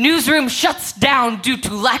 Newsroom shuts down due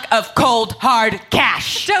to lack of cold, hard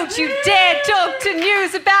cash. Don't you dare talk to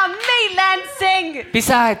news about me, Lansing!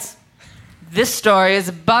 Besides, this story is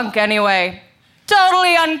bunk anyway.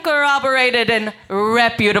 Totally uncorroborated in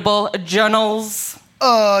reputable journals.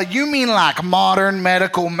 You mean like Modern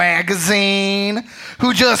Medical Magazine,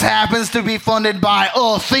 who just happens to be funded by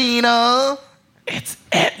Athena? It's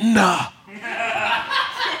Aetna.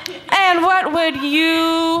 And what would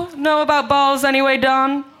you know about balls anyway,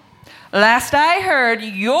 Don? Last I heard,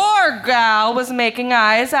 your gal was making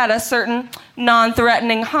eyes at a certain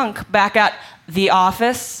non-threatening hunk back at the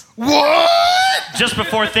office. What? Just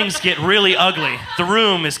before things get really ugly, the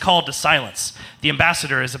room is called to silence. The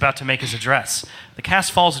ambassador is about to make his address. The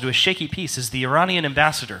cast falls into a shaky peace as the Iranian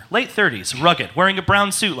ambassador, late 30s, rugged, wearing a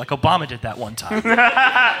brown suit like Obama did that one time,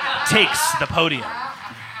 takes the podium.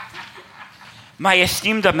 My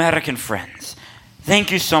esteemed American friends,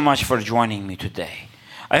 thank you so much for joining me today.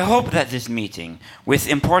 I hope that this meeting, with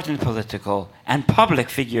important political and public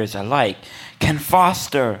figures alike, can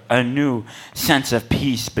foster a new sense of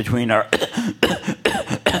peace between our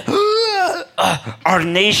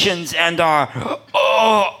nations and our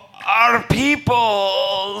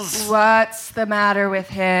peoples. What's the matter with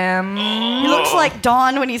him? He looks like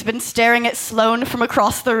Dawn when he's been staring at Sloane from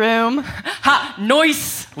across the room. Ha!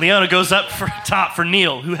 Noise! Leona goes up for top for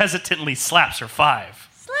Neil, who hesitantly slaps her 5.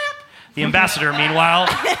 The ambassador, meanwhile,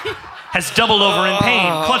 has doubled over in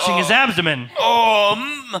pain, clutching his abdomen.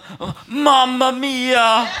 Mamma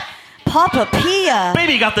mia! Papa Pia.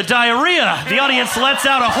 Baby got the diarrhea. The audience lets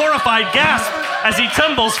out a horrified gasp as he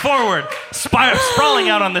tumbles forward, sprawling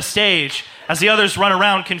out on the stage. As the others run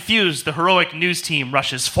around confused, the heroic news team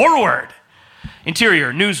rushes forward.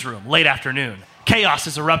 Interior, newsroom, late afternoon. Chaos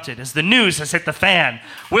has erupted as the news has hit the fan.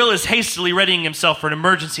 Will is hastily readying himself for an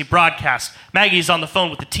emergency broadcast. Maggie's on the phone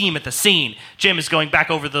with the team at the scene. Jim is going back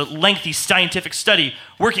over the lengthy scientific study.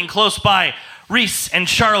 Working close by, Reese and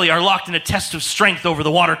Charlie are locked in a test of strength over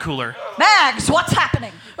the water cooler. Mags, what's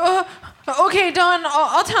happening? Okay, Don,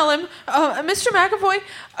 I'll tell him. Mr. McAvoy,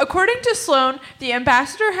 according to Sloane, the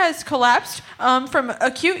ambassador has collapsed from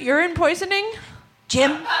acute urine poisoning.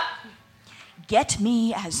 Jim, get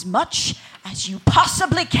me as much as you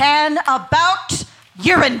possibly can about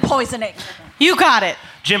urine poisoning. You got it.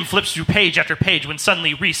 Jim flips through page after page when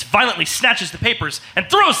suddenly Reese violently snatches the papers and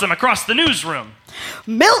throws them across the newsroom.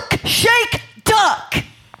 Milkshake duck.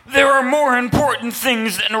 There are more important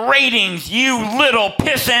things than ratings, you little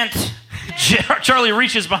pissant. Charlie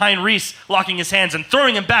reaches behind Reese, locking his hands and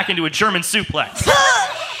throwing him back into a German suplex.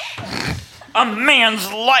 A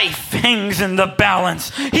man's life hangs in the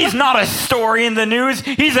balance. He's not a story in the news.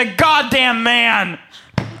 He's a goddamn man.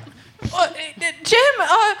 Jim,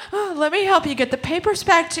 let me help you get the papers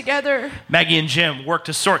back together. Maggie and Jim work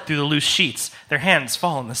to sort through the loose sheets. Their hands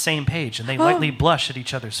fall on the same page, and they lightly blush at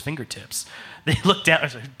each other's fingertips. They look down,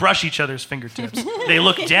 brush each other's fingertips. They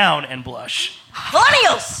look down and blush.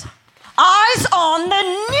 Millennials, eyes on the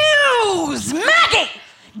news. Maggie,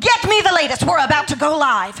 get me the latest. We're about to go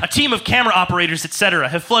live. A team of camera operators, etc.,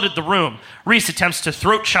 have flooded the room. Reese attempts to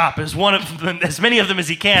throat chop as many of them as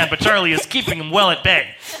he can, but Charlie is keeping him well at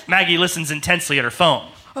bay. Maggie listens intensely at her phone.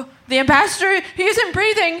 The ambassador, he isn't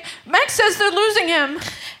breathing. Max says they're losing him.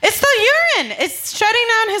 It's the urine. It's shutting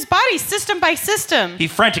down his body system by system. He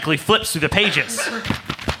frantically flips through the pages.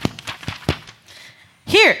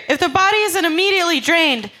 Here, if the body isn't immediately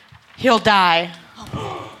drained, he'll die.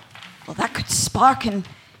 Well, that could spark an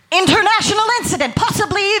international incident,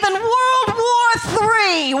 possibly even World War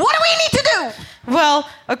III. What do we need to do? Well,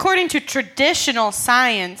 according to traditional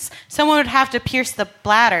science, someone would have to pierce the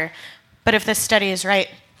bladder. But if this study is right,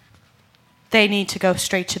 they need to go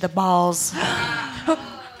straight to the balls.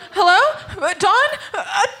 Hello? Dawn?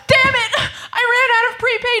 Damn it! I ran out of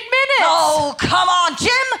prepaid minutes! Oh, come on,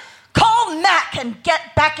 Jim. Call Mac and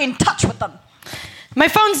get back in touch with them. My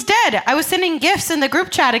phone's dead. I was sending gifts in the group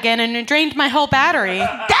chat again and it drained my whole battery.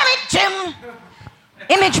 Damn it, Jim!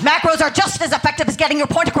 Image macros are just as effective as getting your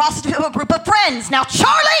point across to a group of friends. Now,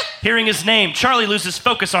 Charlie! Hearing his name, Charlie loses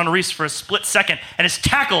focus on Reese for a split second and is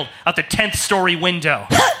tackled out the 10th story window.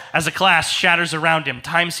 As the glass shatters around him,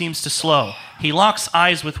 time seems to slow. He locks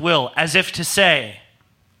eyes with Will as if to say,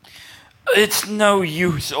 It's no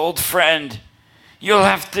use, old friend. You'll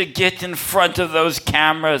have to get in front of those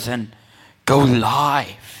cameras and go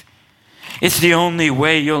live. It's the only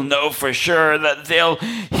way you'll know for sure that they'll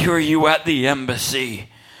hear you at the embassy.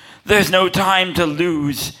 There's no time to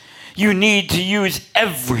lose. You need to use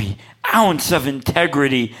every ounce of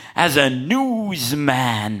integrity as a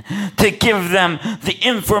newsman to give them the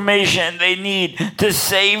information they need to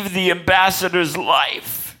save the ambassador's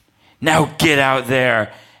life. Now get out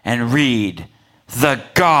there and read the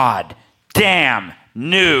goddamn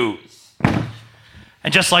news.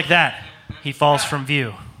 And just like that, he falls from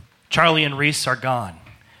view. Charlie and Reese are gone.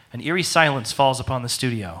 An eerie silence falls upon the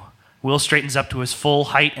studio. Will straightens up to his full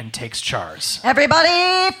height and takes Char's.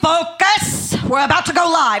 Everybody, focus! We're about to go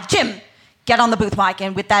live. Jim, get on the booth mic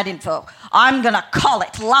and with that info. I'm gonna call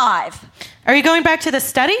it live. Are you going back to the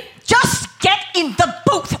study? Just get in the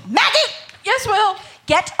booth, Maggie! Yes, Will.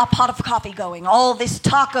 Get a pot of coffee going. All this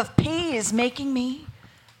talk of pee is making me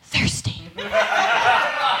thirsty.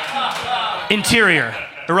 Interior,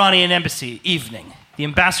 Iranian embassy, evening. The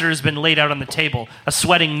ambassador has been laid out on the table. A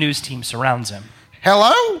sweating news team surrounds him.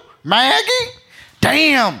 Hello? Maggie?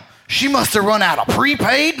 Damn, she must have run out of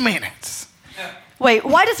prepaid minutes. Wait,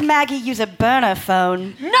 why does Maggie use a burner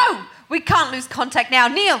phone? No, we can't lose contact now.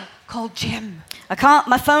 Neil, call Jim. I can't,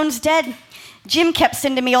 my phone's dead. Jim kept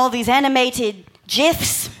sending me all these animated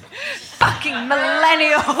GIFs. Fucking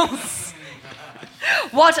millennials.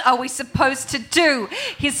 What are we supposed to do?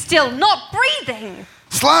 He's still not breathing.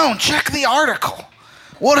 Sloan, check the article.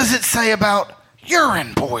 What does it say about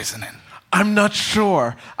urine poisoning? I'm not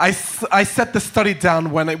sure. I set the study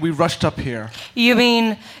down when we rushed up here. You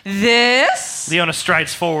mean this? Leona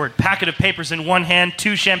strides forward, packet of papers in one hand,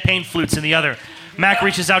 2 champagne flutes in the other. Mac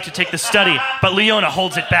reaches out to take the study, but Leona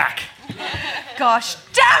holds it back. Gosh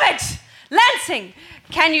damn it! Lansing,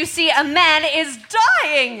 can you see a man is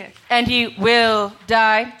dying? And he will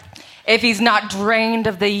die if he's not drained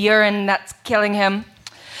of the urine that's killing him.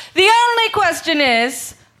 The only question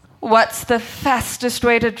is, what's the fastest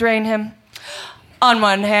way to drain him? On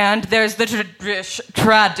one hand, there's the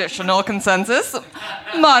traditional consensus,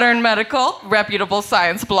 modern medical, reputable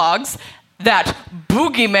science blogs, that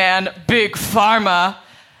boogeyman, Big Pharma,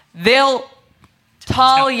 they'll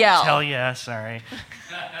tall yell. Tell ya, sorry.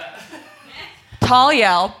 Tall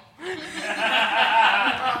yell.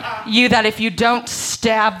 You that if you don't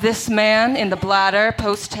stab this man in the bladder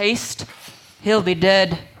post-haste, he'll be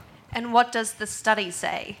dead. And what does the study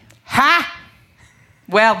say? Ha!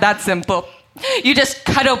 Well, that's simple. You just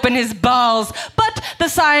cut open his balls, but the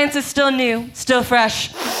science is still new, still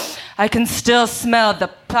fresh. I can still smell the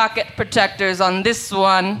pocket protectors on this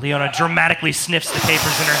one. Leona dramatically sniffs the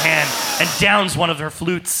papers in her hand and downs one of her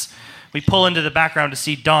flutes. We pull into the background to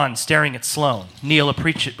see Dawn staring at Sloan. Neil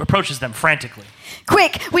approaches them frantically.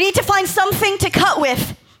 Quick, we need to find something to cut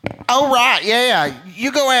with. Oh, right, yeah.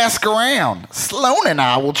 You go ask around. Sloan and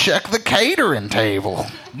I will check the catering table.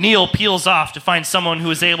 Neil peels off to find someone who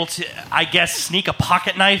is able to, I guess, sneak a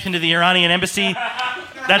pocket knife into the Iranian embassy.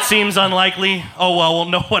 That seems unlikely. Oh, well,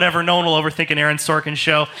 no, whatever. No one will overthink an Aaron Sorkin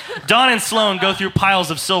show. Dawn and Sloan go through piles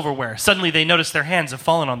of silverware. Suddenly, they notice their hands have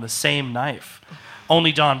fallen on the same knife.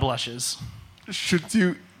 Only Dawn blushes. Should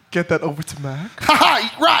you get that over to Mac?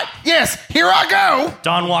 Ha! Right, yes, here I go.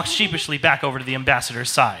 Dawn walks sheepishly back over to the ambassador's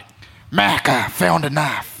side. Mac, I found a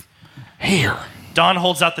knife. Here. Dawn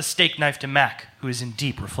holds out the steak knife to Mac, who is in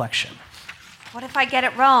deep reflection. What if I get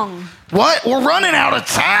it wrong? What? We're running out of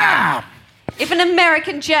time. If an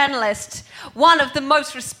American journalist, one of the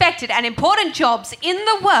most respected and important jobs in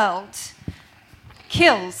the world,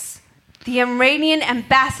 kills the Iranian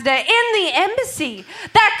ambassador in the embassy,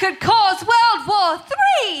 that could cause World War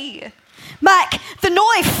III. Mac, the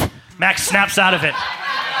knife. Mac snaps out of it.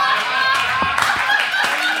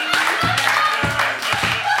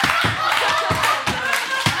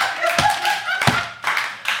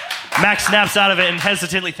 Max snaps out of it and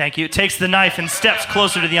hesitantly, takes the knife and steps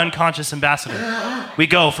closer to the unconscious ambassador. We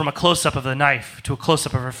go from a close-up of the knife to a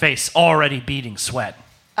close-up of her face, already beading sweat.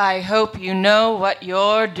 I hope you know what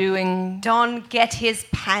you're doing. Don't get his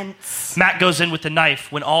pants. Matt goes in with the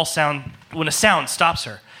knife when a sound stops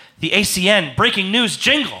her. The ACN breaking news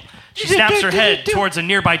jingle. She snaps her head towards a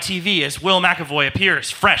nearby TV as Will McAvoy appears,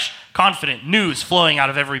 fresh, confident, news flowing out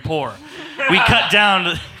of every pore. We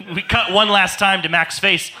cut one last time to Mac's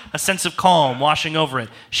face, a sense of calm washing over it.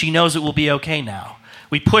 She knows it will be okay now.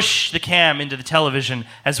 We push the cam into the television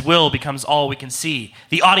as Will becomes all we can see.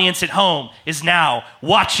 The audience at home is now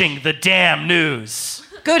watching the damn news.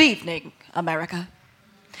 Good evening, America.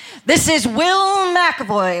 This is Will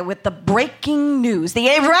McAvoy with the breaking news. The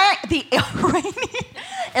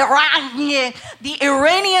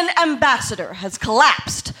Iranian ambassador has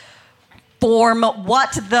collapsed. From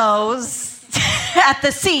what those at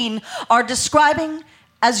the scene are describing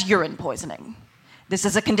as urine poisoning. This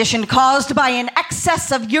is a condition caused by an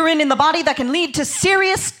excess of urine in the body that can lead to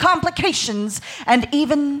serious complications and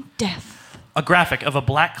even death. A graphic of a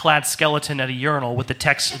black-clad skeleton at a urinal with the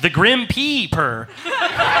text, "The Grim Peeper,"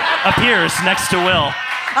 appears next to Will.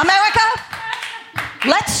 America,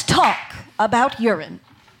 let's talk about urine.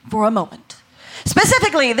 for a moment.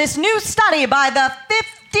 Specifically, this new study by the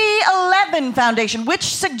 5011 Foundation, which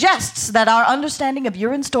suggests that our understanding of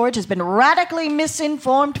urine storage has been radically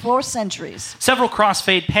misinformed for centuries. Several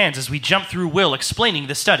crossfade pans as we jump through Will explaining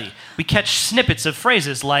the study. We catch snippets of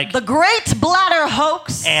phrases like the Great Bladder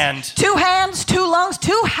Hoax, and 2 hands, 2 lungs,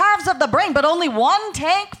 2 halves of the brain, but only 1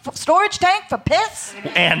 storage tank for piss.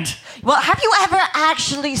 And well, have you ever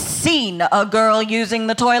actually seen a girl using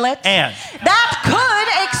the toilet? And that could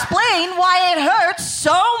explain why it hurts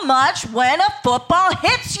so much when a football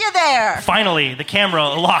hits you there. Finally, the camera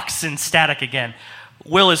locks in static again.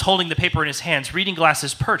 Will is holding the paper in his hands, reading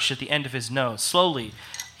glasses perched at the end of his nose. Slowly,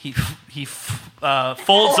 he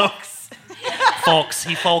folds over.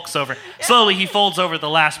 He folks over. Slowly, he folds over the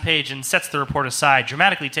last page and sets the report aside,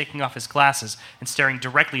 dramatically taking off his glasses and staring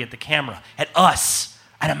directly at the camera, at us,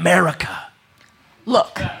 at America.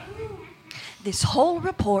 Look, this whole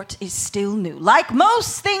report is still new. Like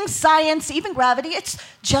most things, science, even gravity, it's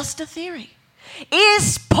just a theory.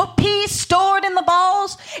 Is pee stored in the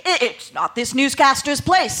balls? It's not this newscaster's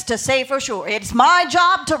place to say for sure. It's my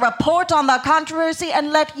job to report on the controversy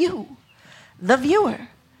and let you, the viewer,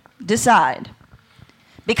 decide.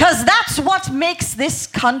 Because that's what makes this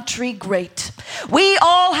country great. We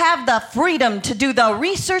all have the freedom to do the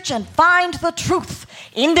research and find the truth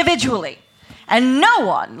individually. And no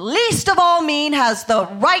one, least of all me, has the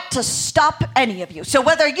right to stop any of you. So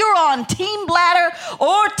whether you're on Team Bladder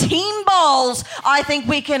or Team Balls, I think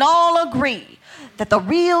we can all agree that the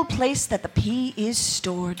real place that the pee is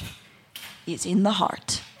stored is in the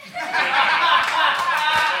heart.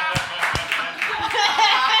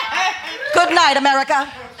 Good night, America.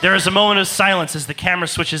 There is a moment of silence as the camera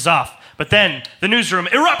switches off, but then the newsroom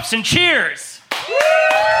erupts in cheers.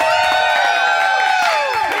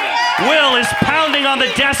 Will is pounding on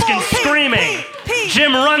the desk and screaming.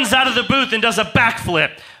 Jim runs out of the booth and does a backflip.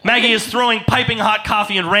 Maggie is throwing piping hot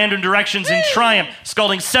coffee in random directions in triumph,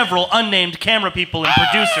 scalding several unnamed camera people and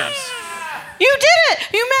producers. You did it!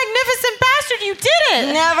 You magnificent bastard, you did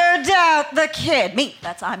it! Never doubt the kid. Me,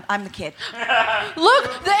 I'm the kid.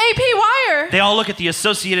 Look, the AP wire. They all look at the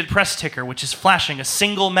Associated Press ticker, which is flashing a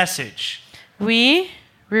single message. We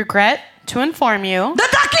regret to inform you. The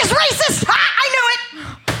duck is racist! I knew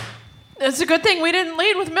it! It's a good thing we didn't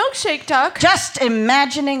lead with Milkshake Duck. Just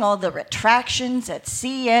imagining all the retractions that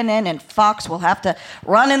CNN and Fox will have to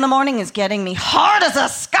run in the morning is getting me hard as a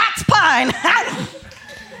Scots pine.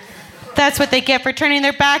 That's what they get for turning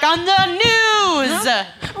their back on the news.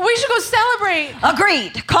 We should go celebrate.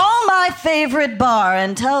 Agreed. Call my favorite bar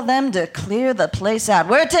and tell them to clear the place out.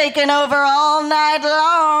 We're taking over all night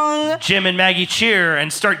long. Jim and Maggie cheer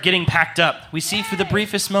and start getting packed up. We see for the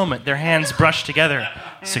briefest moment their hands brush together,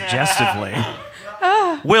 suggestively.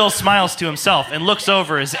 Will smiles to himself and looks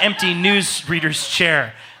over his empty newsreader's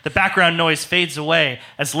chair. The background noise fades away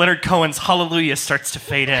as Leonard Cohen's Hallelujah starts to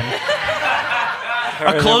fade in.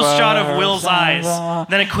 A close shot of Will's eyes,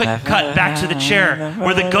 then a quick cut back to the chair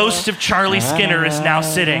where the ghost of Charlie Skinner is now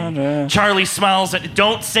sitting. Charlie smiles and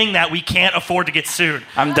don't sing that, we can't afford to get sued.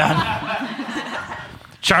 I'm done.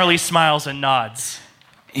 Charlie smiles and nods.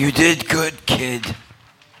 You did good, kid.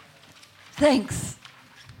 Thanks,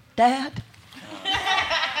 Dad.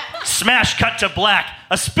 Smash cut to black.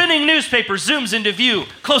 A spinning newspaper zooms into view.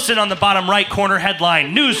 Close in on the bottom right corner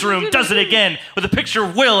headline. Newsroom does it again with a picture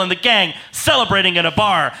of Will and the gang celebrating at a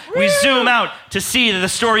bar. We zoom out to see that the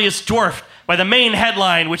story is dwarfed by the main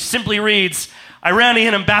headline, which simply reads,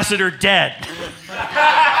 Iranian ambassador dead.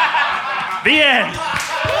 The end.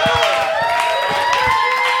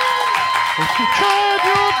 If you tried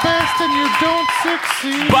your best and you don't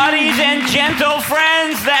succeed. Buddies and gentle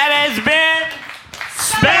friends, that has been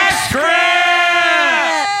Spec-Script!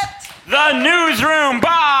 The Newsroom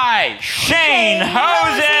by Shane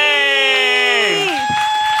Hosey!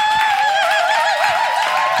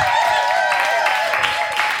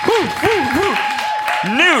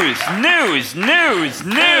 News.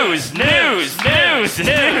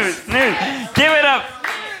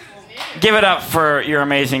 Give it up for your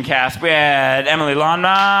amazing cast. We had Emily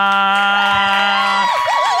Lonma,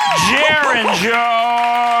 Jaron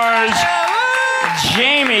George,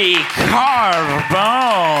 Jamie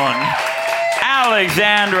Carbone,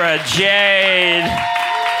 Alexandra Jade,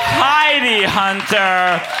 Heidi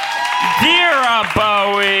Hunter, Dira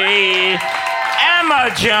Bowie,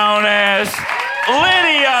 Emma Jonas,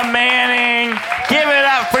 Lydia Manning. Give it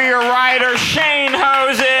up for your writer, Shane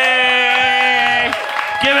Hosey.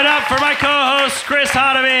 Give it up for my co-host, Chris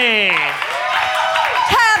Hotomy.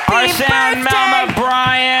 Happy Our sound birthday! mama,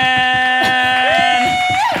 Brian.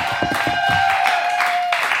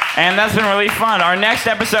 And that's been really fun. Our next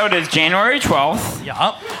episode is January 12th.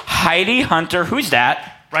 Yup. Heidi Hunter. Who's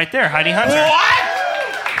that? Right there, Heidi Hunter.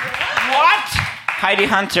 What? Heidi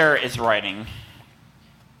Hunter is writing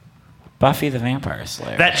Buffy the Vampire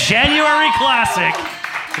Slayer. That January classic,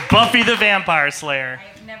 Buffy the Vampire Slayer.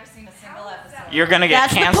 I've never seen a single episode. You're going to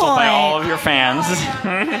get canceled by all of your fans.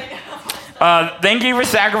 Thank you for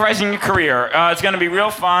sacrificing your career. It's going to be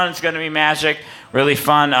real fun. It's going to be magic. Really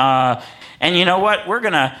fun. And you know what? We're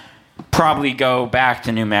going to probably go back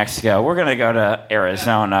to New Mexico. We're going to go to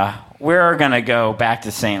Arizona. We're going to go back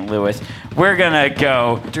to St. Louis. We're going to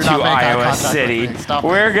go to Iowa City.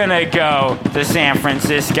 We're going to go to San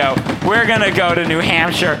Francisco. We're going to go to New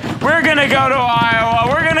Hampshire. We're going to go to Iowa.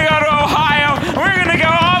 We're going to go to Ohio. We're going to go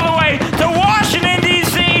all the way to Washington,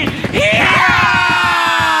 D.C. Yeah!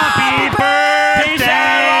 Happy birthday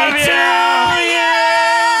to you!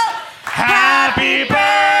 Happy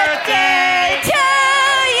birthday to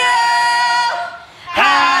you!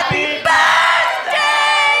 Happy birthday,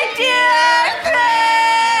 dear Chris!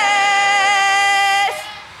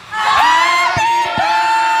 Happy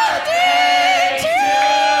birthday to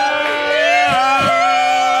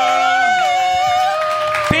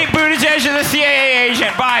you! Pete Buttigieg is the CIA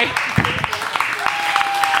agent. Bye.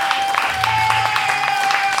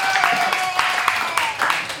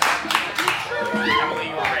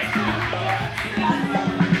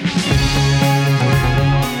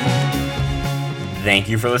 Thank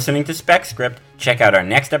you for listening to Spec Script. Check out our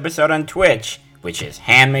next episode on Twitch, which is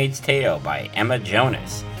Handmaid's Tale by Emma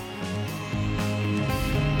Jonas.